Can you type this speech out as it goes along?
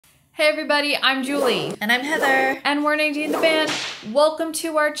Hey everybody, I'm Julie. And I'm Heather. And we're Nadine the Band. Welcome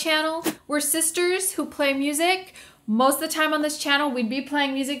to our channel. We're sisters who play music. Most of the time on this channel we'd be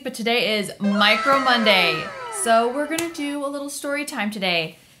playing music, but today is Micro Monday. So we're gonna do a little story time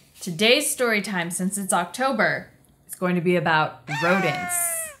today. Today's story time, since it's October, is going to be about rodents.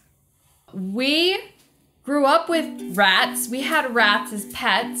 We grew up with rats. We had rats as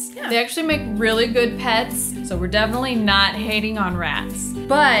pets. Yeah. They actually make really good pets, so we're definitely not hating on rats.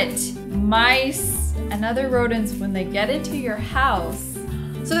 But mice and other rodents, when they get into your house...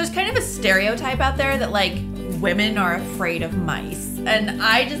 So there's kind of a stereotype out there that like women are afraid of mice. And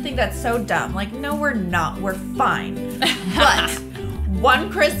I just think that's so dumb. Like, no, we're not. We're fine. But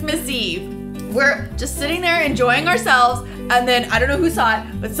one Christmas Eve, we're just sitting there enjoying ourselves, and then, I don't know who saw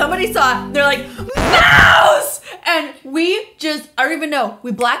it, but somebody saw it, they're like, mouse! And we just, I don't even know,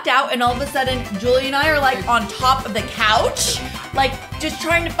 we blacked out, and all of a sudden, Julie and I are like on top of the couch, like just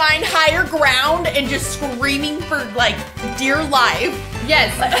trying to find higher ground and just screaming for like dear life.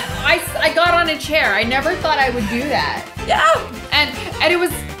 Yes, I got on a chair. I never thought I would do that. Yeah. And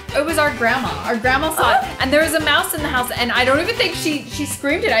it was our grandma. Our grandma saw it, and there was a mouse in the house, and I don't even think she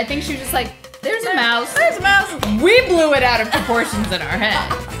screamed it. I think she was just like, there's a mouse. There's a mouse. We blew it out of proportions in our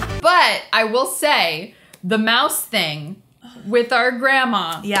head. But I will say, the mouse thing with our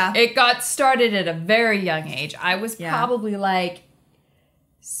grandma, yeah, it got started at a very young age. I was probably like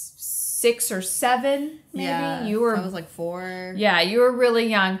 6 or 7, maybe. Yeah, you were. I was like 4. Yeah, you were really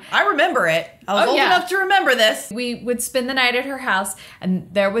young. I remember it. I was old enough to remember this. We would spend the night at her house,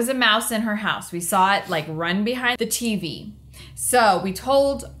 and there was a mouse in her house. We saw it like run behind the TV. So we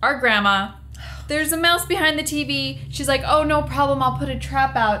told our grandma, there's a mouse behind the TV. She's like, oh, no problem. I'll put a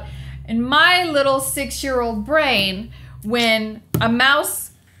trap out. In my little 6-year-old brain, when a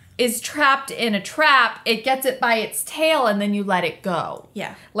mouse is trapped in a trap, it gets it by its tail and then you let it go.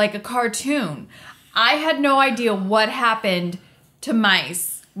 Yeah. Like a cartoon. I had no idea what happened to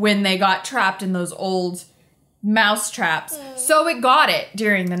mice when they got trapped in those old mouse traps. So it got it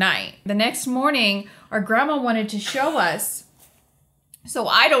during the night. The next morning, our grandma wanted to show us. So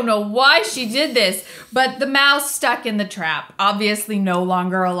I don't know why she did this, but the mouse stuck in the trap, obviously no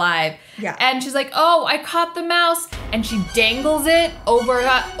longer alive. Yeah. And she's like, oh, I caught the mouse. And she dangles it over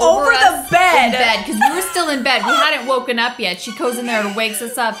the bed. Because we were still in bed. We hadn't woken up yet. She goes in there and wakes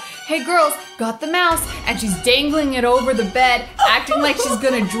us up. Hey girls, got the mouse. And she's dangling it over the bed, acting like she's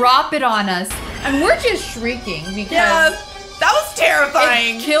gonna drop it on us. And we're just shrieking because that was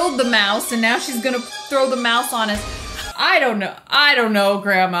terrifying. It killed the mouse, and now she's gonna throw the mouse on us. I don't know,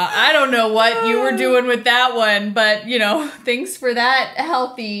 Grandma. I don't know what you were doing with that one, but, you know, thanks for that,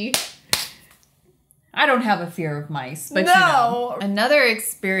 healthy. I don't have a fear of mice, but no. You know. Another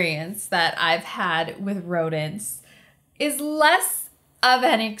experience that I've had with rodents is less of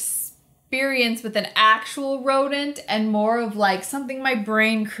an experience with an actual rodent and more of like something my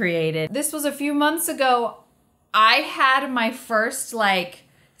brain created. This was a few months ago. I had my first like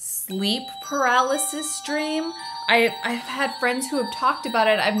sleep paralysis dream. I've had friends who have talked about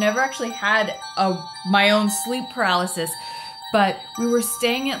it. I've never actually had my own sleep paralysis, but we were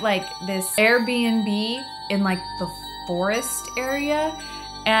staying at like this Airbnb in like the forest area,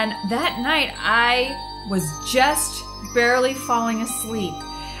 and that night I was just barely falling asleep,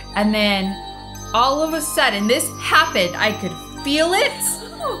 and then all of a sudden this happened. I could feel it.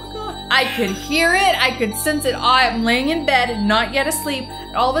 Oh God. I could hear it. I could sense it. I'm laying in bed, not yet asleep,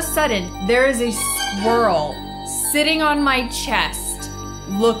 and all of a sudden there is a squirrel sitting on my chest,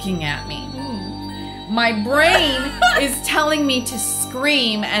 looking at me. My brain is telling me to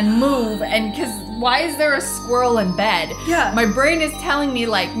scream and move, and because why is there a squirrel in bed? Yeah. My brain is telling me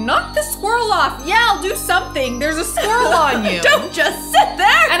like, knock the squirrel off. Yeah, I'll do something. There's a squirrel on you. Don't just sit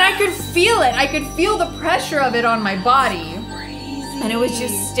there. And I could feel it. I could feel the pressure of it on my body. Crazy. And it was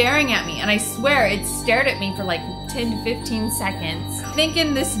just staring at me. And I swear it stared at me for like 10 to 15 seconds. I think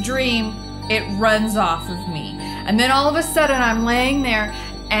in this dream, it runs off of me. And then all of a sudden I'm laying there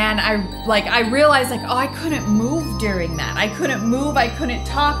and I realized like, oh, I couldn't move during that. I couldn't move, I couldn't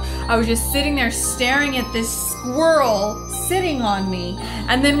talk. I was just sitting there staring at this squirrel sitting on me.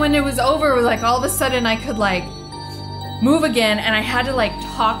 And then when it was over, it was like all of a sudden I could like move again, and I had to like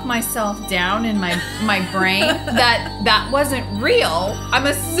talk myself down in my brain that wasn't real. I'm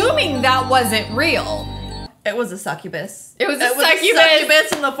assuming that wasn't real. It was a succubus. It was a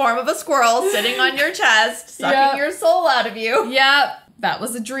succubus in the form of a squirrel sitting on your chest, sucking your soul out of you. Yep, that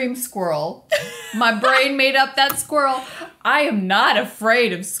was a dream squirrel. My brain made up that squirrel. I am not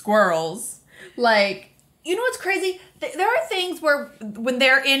afraid of squirrels. Like, you know what's crazy? There are things where when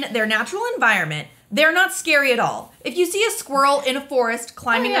they're in their natural environment, They're not scary at all. If you see a squirrel in a forest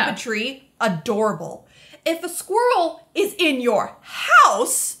climbing up a tree, adorable. If a squirrel is in your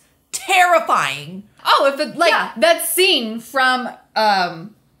house, terrifying. Oh, if it, like that scene from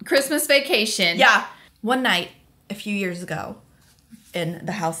Christmas Vacation. Yeah. One night, a few years ago, in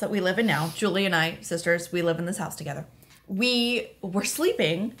the house that we live in now, Julie and I, sisters, we live in this house together. We were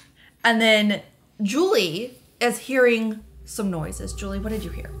sleeping, and then Julie is hearing some noises. Julie, what did you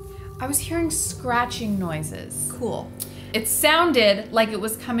hear? I was hearing scratching noises. Cool. It sounded like it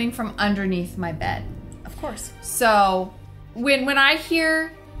was coming from underneath my bed. Of course. So when I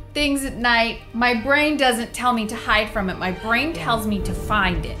hear things at night, my brain doesn't tell me to hide from it. My brain tells me to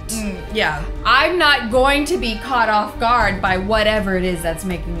find it. Yeah. I'm not going to be caught off guard by whatever it is that's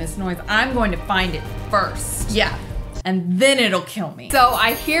making this noise. I'm going to find it first. Yeah. And then it'll kill me. So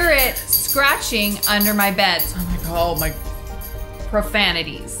I hear it scratching under my bed. So I'm like, oh my,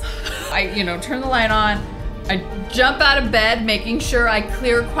 profanities. I, turn the light on. I jump out of bed, making sure I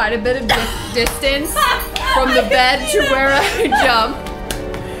clear quite a bit of distance from the bed to where I jump.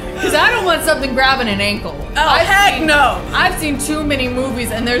 Because I don't want something grabbing an ankle. Oh, heck no. I've seen too many movies,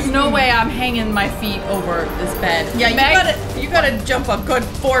 and there's no way I'm hanging my feet over this bed. Yeah, you gotta jump a good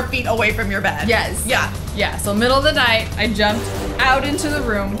 4 feet away from your bed. Yes. Yeah. Yeah, so middle of the night, I jumped out into the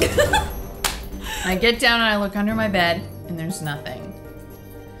room. I get down and I look under my bed, and there's nothing.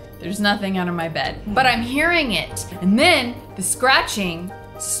 There's nothing under my bed. But I'm hearing it. And then the scratching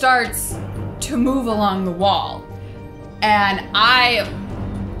starts to move along the wall. And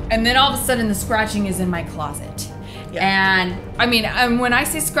then all of a sudden the scratching is in my closet. Yeah. And I mean, when I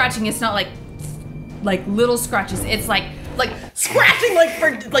say scratching, it's not like little scratches. It's like scratching,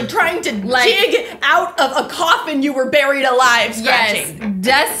 like trying to dig out of a coffin you were buried alive. Scratching. Yes,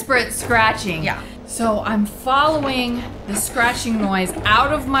 desperate scratching. Yeah. So I'm following the scratching noise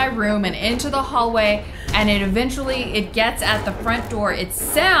out of my room and into the hallway, and it gets at the front door. It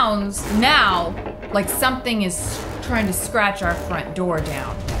sounds now like something is trying to scratch our front door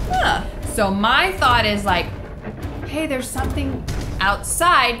down. Huh. So my thought is like, hey, there's something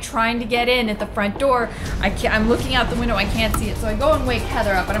outside trying to get in at the front door. I'm looking out the window, I can't see it. So I go and wake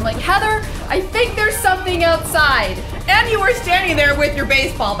Heather up, and I'm like, Heather, I think there's something outside. And you were standing there with your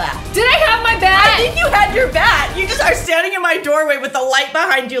baseball bat. Did I have my bat? I think you had your bat. You just are standing in my doorway with the light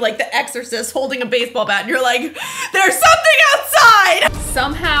behind you like the Exorcist holding a baseball bat, and you're like, there's something outside!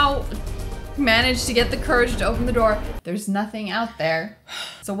 Somehow managed to get the courage to open the door. There's nothing out there.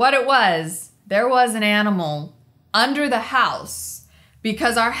 So what it was, there was an animal under the house,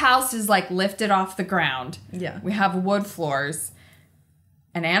 because our house is like lifted off the ground. Yeah. We have wood floors.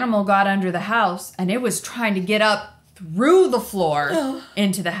 An animal got under the house, and it was trying to get up through the floor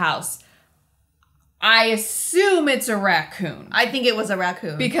into the house. I assume it's a raccoon. I think it was a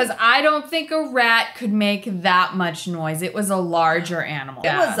raccoon. Because I don't think a rat could make that much noise. It was a larger animal.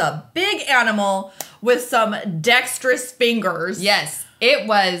 It was a big animal with some dexterous fingers. Yes, it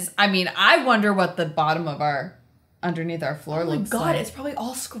was. I mean, I wonder what the bottom of underneath our floor looks like. Oh my God, it's probably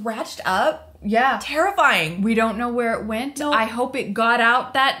all scratched up. Yeah. Terrifying. We don't know where it went. No. I hope it got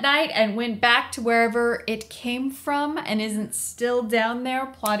out that night and went back to wherever it came from and isn't still down there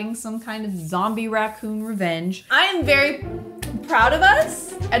plotting some kind of zombie raccoon revenge. I am very proud of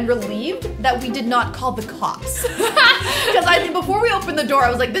us and relieved that we did not call the cops. Because I think before we opened the door,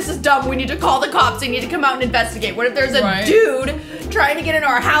 I was like, this is dumb. We need to call the cops. They need to come out and investigate. What if there's a dude trying to get into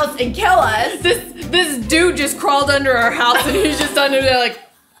our house and kill us? This dude just crawled under our house and he's just under there like...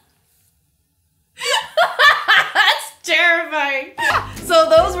 That's terrifying. So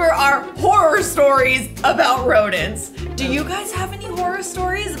those were our horror stories about rodents. Do you guys have any horror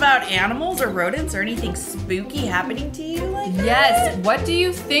stories about animals or rodents or anything spooky happening to you like that? Yes. What do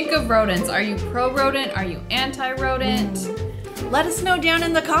you think of rodents? Are you pro-rodent? Are you anti-rodent? Let us know down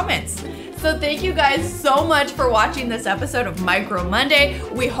in the comments. So thank you guys so much for watching this episode of Micro Monday.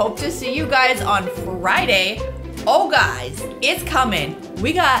 We hope to see you guys on Friday. Oh guys, it's coming.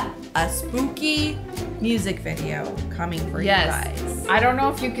 We got a spooky music video coming for you guys. I don't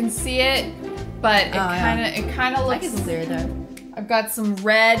know if you can see it, but it kind of looks clear though. I've got some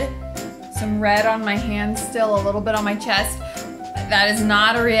red on my hands still, a little bit on my chest. That is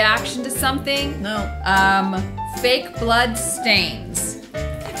not a reaction to something. No. Fake blood stains.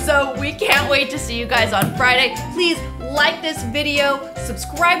 So we can't wait to see you guys on Friday. Please like this video,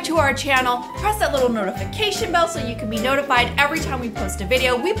 subscribe to our channel, press that little notification bell so you can be notified every time we post a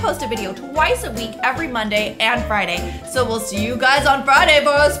video. We post a video twice a week, every Monday and Friday. So we'll see you guys on Friday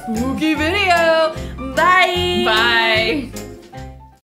for a spooky video. Bye. Bye.